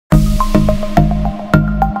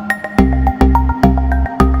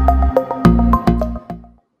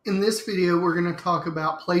this video, we're going to talk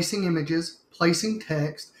about placing images, placing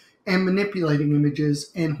text, and manipulating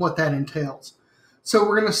images and what that entails. So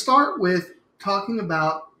we're going to start with talking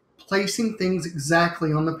about placing things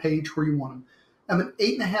exactly on the page where you want them. I have an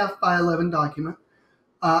 8.5 by 11 document.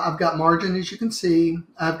 I've got margin, as you can see.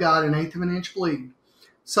 I've got 1/8 of an inch bleed.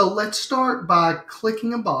 So let's start by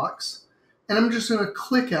clicking a box, and I'm just going to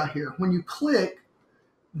click out here. When you click,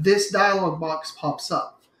 this dialog box pops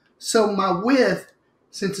up. So my width,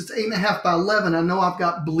 since it's 8.5 by 11, I know I've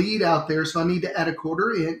got bleed out there, so I need to add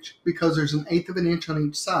 1/4 inch because there's 1/8 of an inch on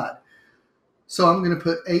each side. So I'm going to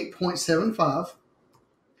put 8.75.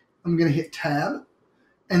 I'm going to hit tab.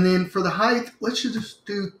 And then for the height, let's just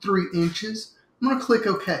do 3 inches. I'm going to click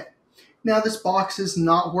OK. Now this box is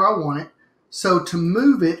not where I want it. So to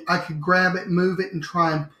move it, I could grab it, move it, and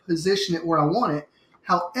try and position it where I want it.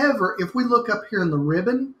 However, if we look up here in the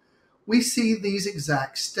ribbon, we see these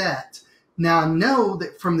exact stats. Now I know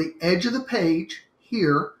that from the edge of the page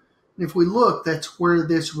here, and if we look, that's where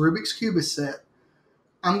this Rubik's Cube is set.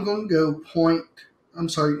 I'm going to go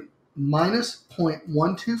minus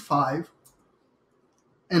 0.125,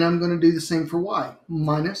 and I'm going to do the same for Y,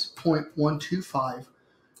 minus 0.125,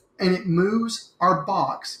 and it moves our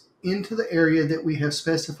box into the area that we have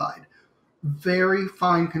specified. Very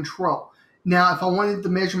fine control. Now, if I wanted the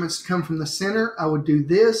measurements to come from the center, I would do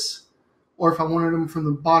this, or if I wanted them from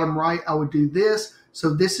the bottom right, I would do this.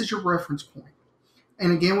 So this is your reference point.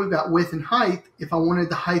 And again, we've got width and height. If I wanted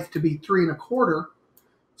the height to be 3 1/4,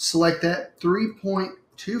 select that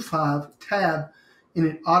 3.25 tab, and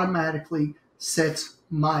it automatically sets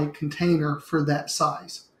my container for that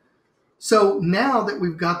size. So now that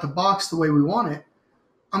we've got the box the way we want it,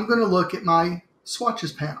 I'm going to look at my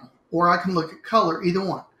swatches panel, or I can look at color, either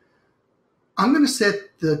one. I'm going to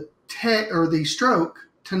set the stroke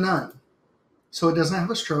to none, so it doesn't have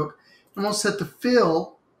a stroke. I'm going to set the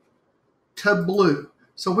fill to blue.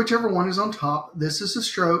 So whichever one is on top, this is the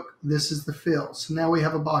stroke, this is the fill. So now we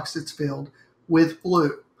have a box that's filled with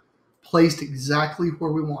blue, placed exactly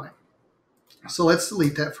where we want it. So let's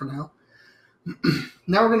delete that for now.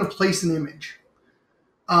 Now we're going to place an image.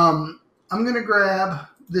 I'm going to grab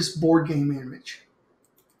this board game image,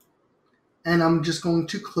 and I'm just going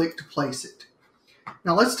to click to place it.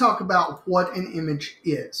 Now let's talk about what an image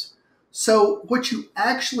is. So what you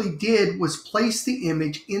actually did was place the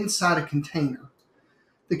image inside a container.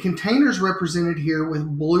 The container is represented here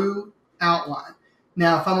with blue outline.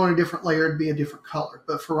 Now if I'm on a different layer, it'd be a different color,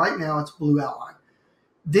 but for right now it's blue outline.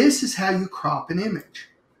 This is how you crop an image.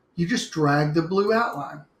 You just drag the blue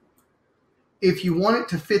outline. If you want it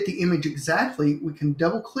to fit the image exactly, we can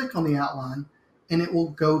double click on the outline and it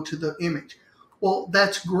will go to the image. Well,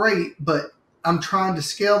 that's great, but I'm trying to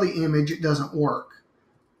scale the image, it doesn't work.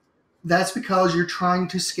 That's because you're trying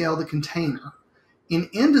to scale the container. In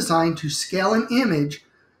InDesign, to scale an image,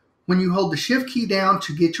 when you hold the Shift key down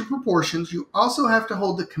to get your proportions, you also have to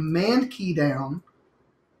hold the Command key down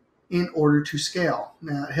in order to scale.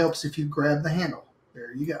 Now it helps if you grab the handle.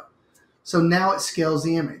 There you go. So now it scales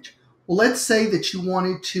the image. Well, let's say that you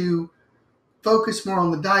wanted to focus more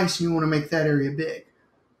on the dice and you want to make that area big.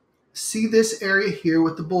 See this area here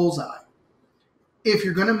with the bullseye. If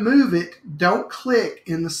you're going to move it, don't click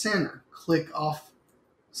in the center. Click off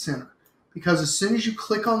center. Because as soon as you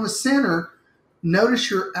click on the center, notice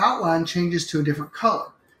your outline changes to a different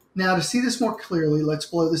color. Now to see this more clearly, let's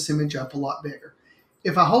blow this image up a lot bigger.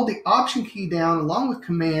 If I hold the Option key down along with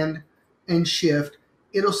Command and Shift,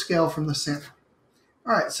 it'll scale from the center.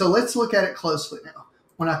 All right, so let's look at it closely now.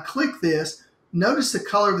 When I click this, notice the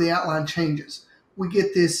color of the outline changes. We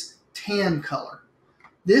get this tan color.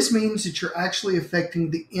 This means that you're actually affecting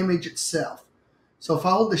the image itself. So if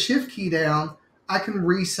I hold the Shift key down, I can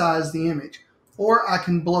resize the image, or I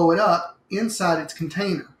can blow it up inside its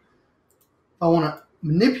container. If I want to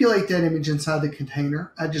manipulate that image inside the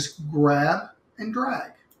container, I just grab and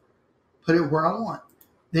drag, put it where I want.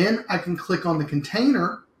 Then I can click on the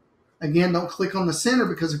container. Again, don't click on the center,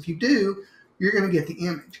 because if you do, you're going to get the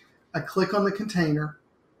image. I click on the container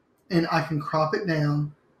and I can crop it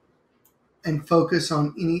down and focus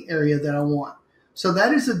on any area that I want. So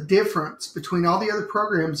that is a difference between all the other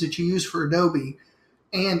programs that you use for Adobe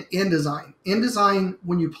and InDesign. InDesign,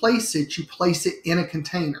 when you place it in a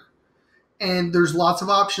container. And there's lots of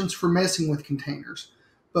options for messing with containers.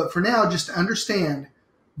 But for now, just understand,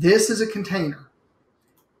 this is a container.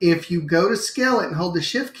 If you go to scale it and hold the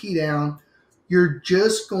Shift key down, you're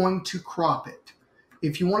just going to crop it.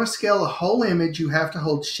 If you want to scale the whole image, you have to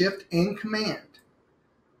hold Shift and Command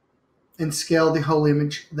and scale the whole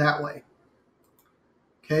image that way.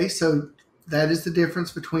 Okay, so that is the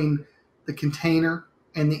difference between the container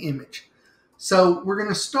and the image. So we're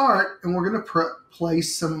going to start and we're going to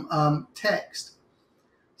place some text.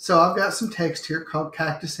 So I've got some text here called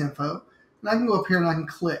Cactus Info, and I can go up here and I can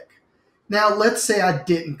click. Now let's say I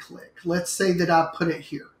didn't click. Let's say that I put it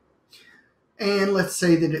here. And let's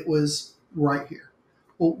say that it was right here.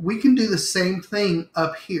 Well, we can do the same thing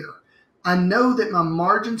up here. I know that my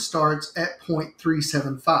margin starts at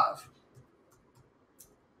 0.375.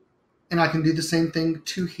 And I can do the same thing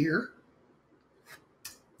to here,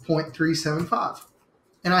 0.375.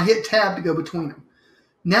 And I hit tab to go between them.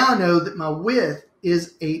 Now I know that my width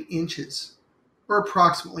is 8 inches, or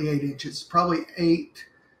approximately 8 inches, probably 8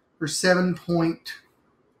 or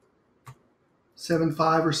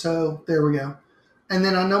 7.75 or so. There we go. And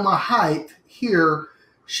then I know my height here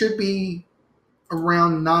should be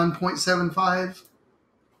around 9.75.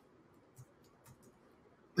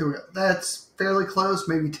 There we go. That's fairly close,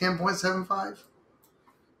 maybe 10.75.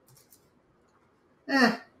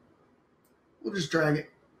 We'll just drag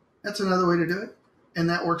it. That's another way to do it, and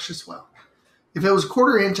that works just well. If it was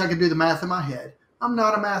 1/4 inch, I could do the math in my head. I'm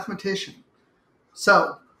not a mathematician.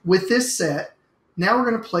 So with this set, now we're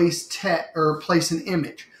going to place an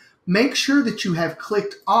image. Make sure that you have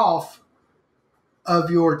clicked off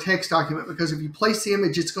of your text document, because if you place the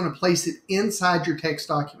image, it's going to place it inside your text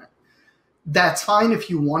document. That's fine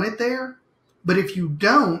if you want it there, but if you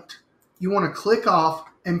don't, you want to click off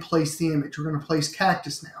and place the image. We're going to place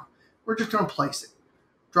cactus now. We're just going to place it,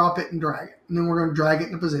 drop it and drag it, and then we're going to drag it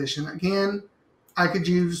into position. Again, I could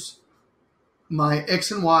use my X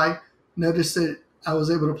and Y. Notice that I was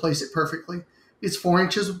able to place it perfectly. It's 4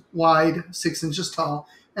 inches wide, 6 inches tall,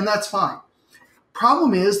 and that's fine.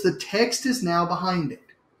 Problem is the text is now behind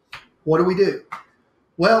it. What do?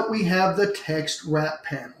 Well, we have the text wrap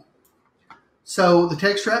panel. So the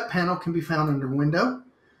text wrap panel can be found under Window,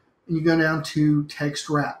 and you go down to text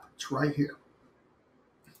wrap. It's right here.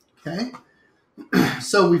 Okay.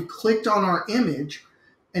 So we've clicked on our image,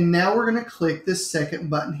 and now we're going to click this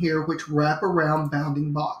second button here, which wrap around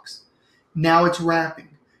bounding box. Now it's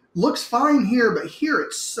wrapping. Looks fine here, but here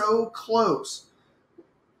it's so close.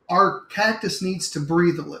 Our cactus needs to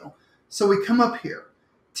breathe a little. So we come up here.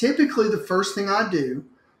 Typically, the first thing I do,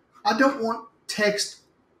 I don't want text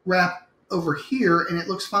wrap over here, and it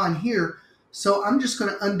looks fine here. So I'm just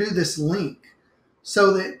going to undo this link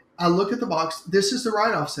so that I look at the box. This is the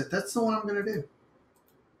right offset. That's the one I'm going to do.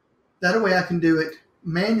 That way I can do it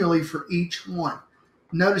manually for each one.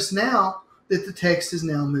 Notice now that the text is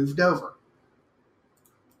now moved over.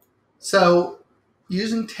 So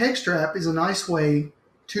using text wrap is a nice way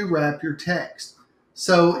to wrap your text.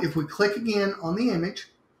 So if we click again on the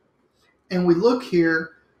image and we look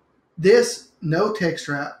here, this no text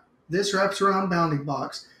wrap, this wraps around bounding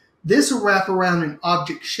box. This will wrap around an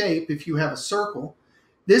object shape if you have a circle.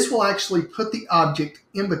 This will actually put the object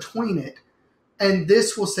in between it, and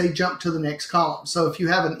this will say jump to the next column. So if you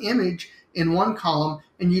have an image in one column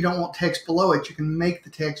and you don't want text below it, you can make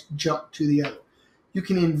the text jump to the other. You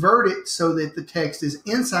can invert it so that the text is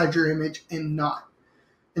inside your image and not.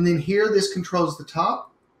 And then here, this controls the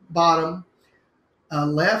top, bottom,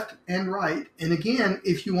 left, and right. And again,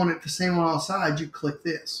 if you want it the same on all sides, you click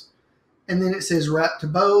this. And then it says wrap to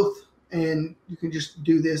both, and you can just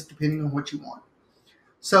do this depending on what you want.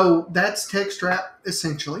 So that's text wrap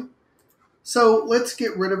essentially. So let's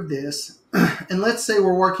get rid of this. And let's say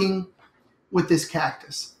we're working with this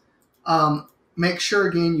cactus. Make sure,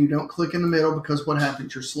 again, you don't click in the middle, because what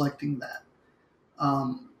happens? You're selecting that.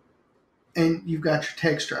 And you've got your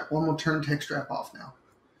text wrap. Well, I'm going to turn text wrap off now.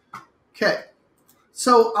 Okay.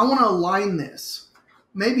 So I want to align this.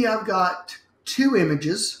 Maybe I've got 2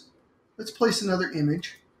 images. Let's place another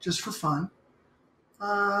image just for fun.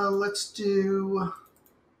 Let's do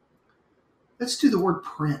the word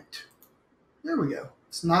print. There we go.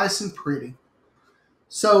 It's nice and pretty.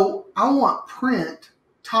 So I want print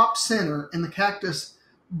top center and the cactus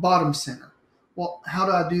bottom center. Well, how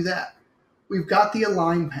do I do that? We've got the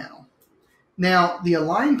align panel. Now, the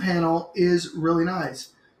align panel is really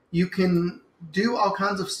nice. You can do all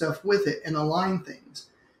kinds of stuff with it and align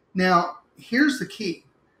things. Now, here's the key.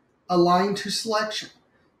 Align to selection.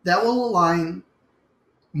 That will align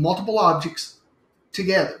multiple objects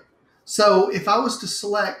together. So if I was to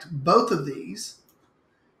select both of these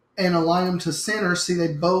and align them to center, see,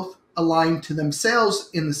 they both align to themselves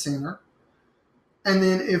in the center. And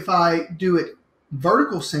then if I do it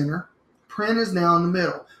vertical center, print is now in the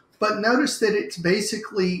middle. But notice that it's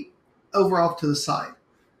basically over off to the side.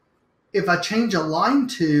 If I change align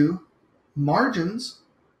to margins,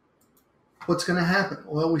 what's going to happen?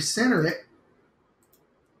 Well, we center it.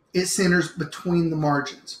 It centers between the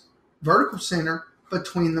margins. Vertical center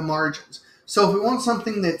between the margins. So if we want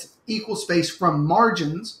something that's equal space from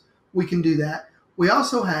margins, we can do that. We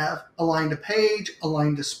also have align to page,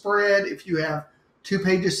 align to spread. If you have 2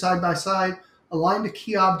 pages side by side, align to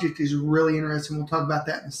key object is really interesting. We'll talk about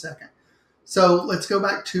that in a second. So let's go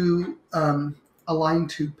back to align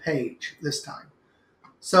to page this time.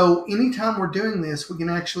 So anytime we're doing this, we can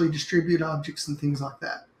actually distribute objects and things like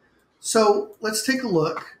that. So let's take a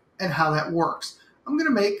look at how that works. I'm going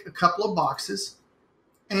to make a couple of boxes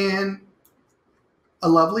and a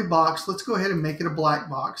lovely box. Let's go ahead and make it a black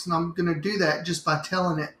box. And I'm going to do that just by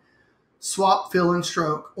telling it swap, fill, and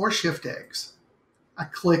stroke or Shift X. I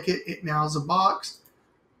click it, it now is a box.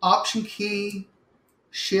 Option key,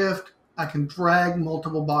 Shift, I can drag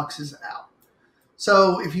multiple boxes out.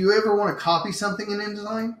 So if you ever want to copy something in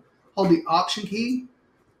InDesign, hold the Option key.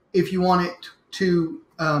 If you want it to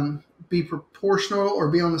be proportional or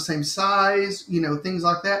be on the same size, you know, things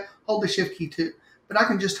like that, hold the Shift key too. But I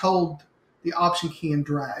can just hold the Option key and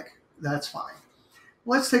drag. That's fine.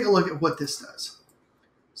 Let's take a look at what this does.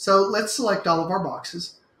 So let's select all of our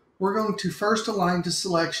boxes. We're going to first align to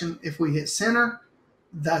selection. If we hit center,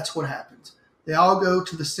 that's what happens. They all go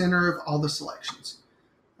to the center of all the selections.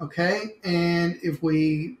 Okay, and if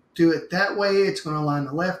we do it that way, it's going to align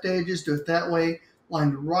the left edges. Do it that way,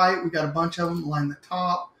 align the right. We got a bunch of them. Align the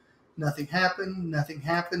top. Nothing happened. Nothing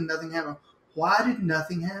happened. Nothing happened. Why did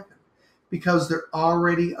nothing happen? Because they're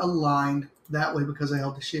already aligned that way because I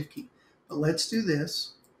held the Shift key. But let's do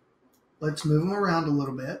this. Let's move them around a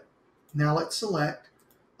little bit. Now let's select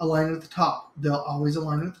align at the top. They'll always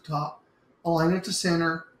align at the top. Align at the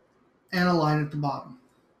center and align at the bottom.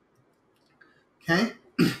 Okay.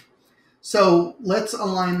 So let's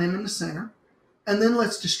align them in the center, and then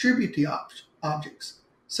let's distribute the objects.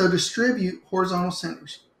 So distribute horizontal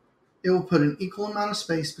centers. It will put an equal amount of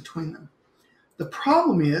space between them. The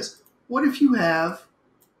problem is, what if you have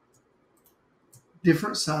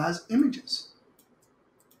different size images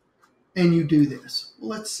and you do this? Well,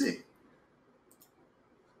 let's see.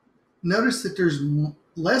 Notice that there's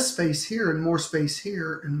less space here and more space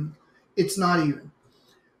here, and it's not even.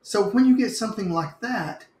 So when you get something like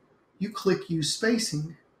that, you click use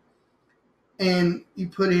spacing and you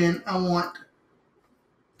put in, I want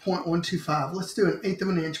 0.125. Let's do 1/8 of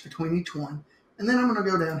an inch between each one. And then I'm going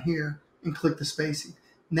to go down here and click the spacing.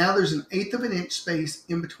 Now there's 1/8 of an inch space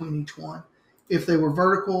in between each one. If they were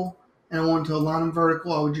vertical and I wanted to align them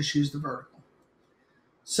vertical, I would just use the vertical.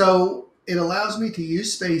 So it allows me to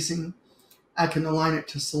use spacing. I can align it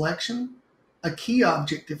to selection. A key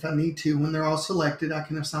object, if I need to, when they're all selected, I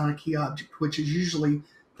can assign a key object, which is usually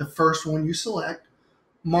the first one you select,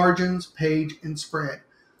 margins, page, and spread.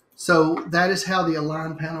 So that is how the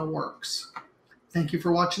Align panel works. Thank you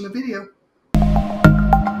for watching the video.